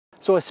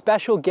So a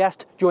special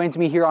guest joins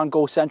me here on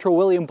Go Central,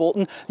 William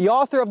Boulton, the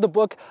author of the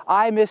book,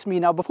 I Miss Me.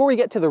 Now, before we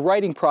get to the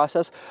writing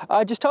process,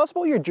 just tell us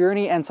about your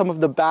journey and some of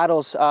the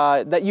battles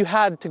that you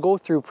had to go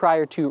through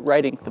prior to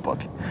writing the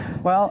book.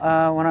 Well,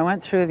 when I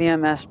went through the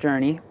MS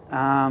journey,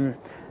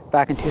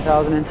 back in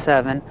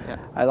 2007,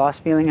 I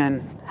lost feeling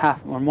in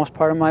most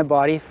part of my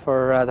body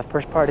for the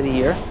first part of the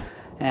year.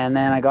 And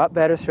then I got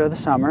better through the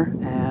summer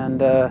and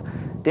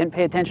didn't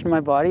pay attention to my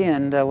body.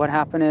 And what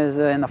happened is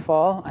in the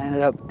fall, I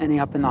ending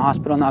up in the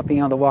hospital, not being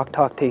able to walk,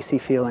 talk, taste, see,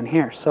 feel, and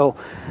hear. So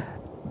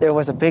there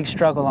was a big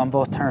struggle on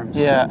both terms.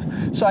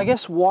 Yeah. So I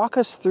guess walk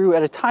us through,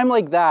 at a time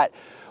like that,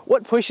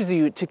 what pushes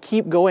you to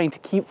keep going, to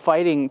keep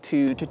fighting,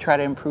 to try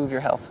to improve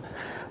your health?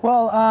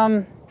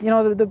 Well, you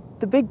know,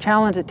 the big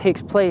challenge that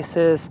takes place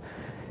is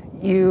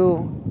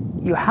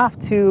you have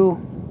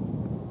to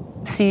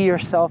see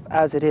yourself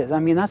as it is. I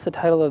mean, that's the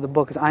title of the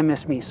book, is I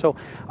Miss Me. So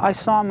I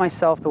saw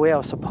myself the way I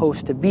was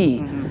supposed to be,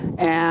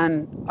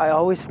 and I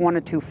always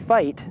wanted to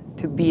fight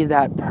to be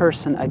that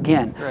person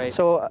again. Right.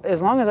 So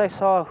as long as I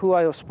saw who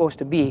I was supposed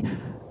to be,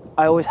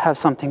 I always have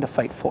something to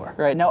fight for.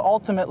 Right. Now,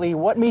 ultimately,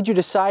 what made you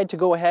decide to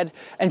go ahead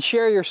and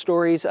share your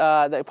stories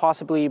that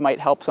possibly might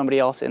help somebody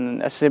else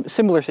in a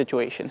similar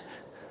situation?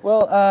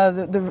 Well,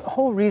 the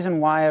whole reason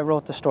why I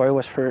wrote the story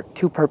was for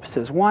two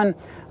purposes. One,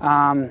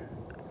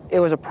 it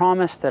was a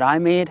promise that I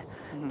made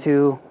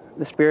to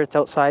the spirits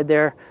outside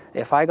there.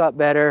 If I got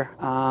better,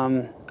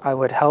 I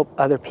would help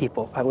other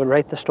people. I would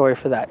write the story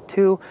for that.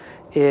 Two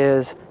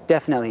is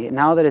definitely,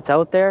 now that it's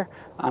out there,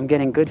 I'm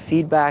getting good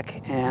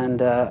feedback, and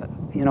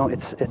you know,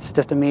 it's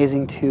just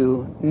amazing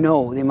to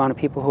know the amount of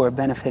people who are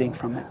benefiting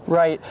from it.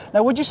 Right.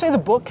 Now, would you say the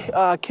book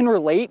can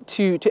relate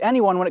to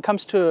anyone when it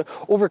comes to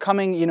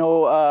overcoming, you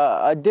know,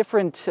 a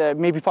different,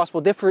 maybe possible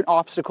different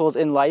obstacles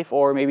in life,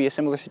 or maybe a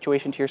similar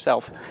situation to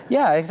yourself?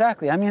 Yeah,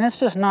 exactly. I mean, it's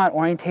just not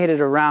orientated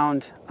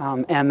around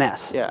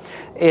MS. Yeah.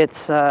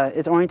 It's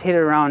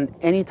orientated around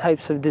any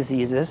types of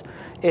diseases.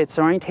 It's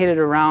orientated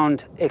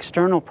around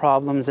external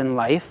problems in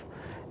life,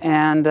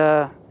 and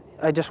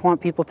I just want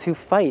people to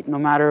fight no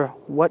matter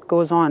what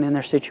goes on in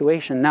their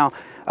situation. Now,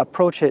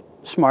 approach it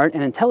smart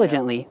and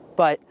intelligently,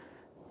 but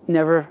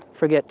never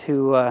forget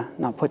to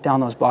not put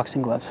down those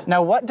boxing gloves.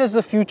 Now, what does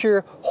the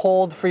future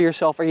hold for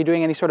yourself? Are you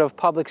doing any sort of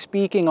public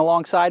speaking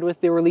alongside with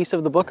the release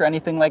of the book or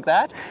anything like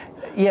that?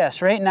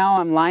 Yes, right now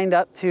I'm lined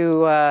up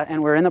to,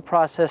 and we're in the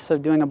process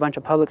of doing a bunch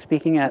of public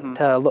speaking at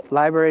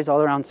libraries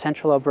all around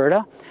central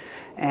Alberta.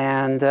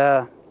 And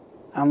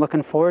I'm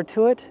looking forward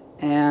to it,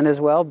 and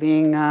as well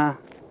being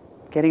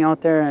getting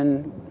out there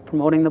and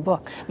promoting the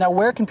book. Now,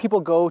 where can people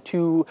go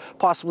to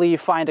possibly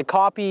find a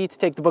copy, to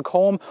take the book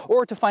home,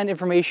 or to find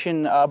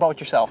information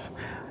about yourself?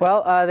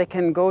 Well, they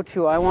can go to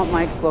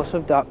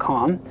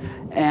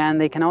iwantmyexplosive.com,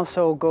 and they can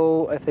also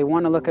go, if they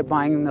want to look at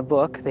buying the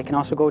book, they can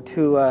also go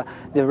to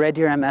the Red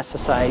Deer MS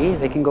Society,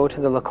 they can go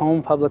to the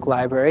Lacombe Public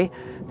Library,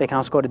 they can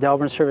also go to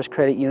Delburn Service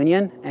Credit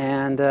Union,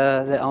 and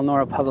the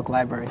Elnora Public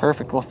Library.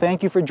 Perfect. Well,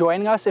 thank you for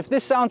joining us. If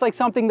this sounds like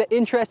something that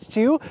interests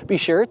you, be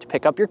sure to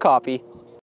pick up your copy.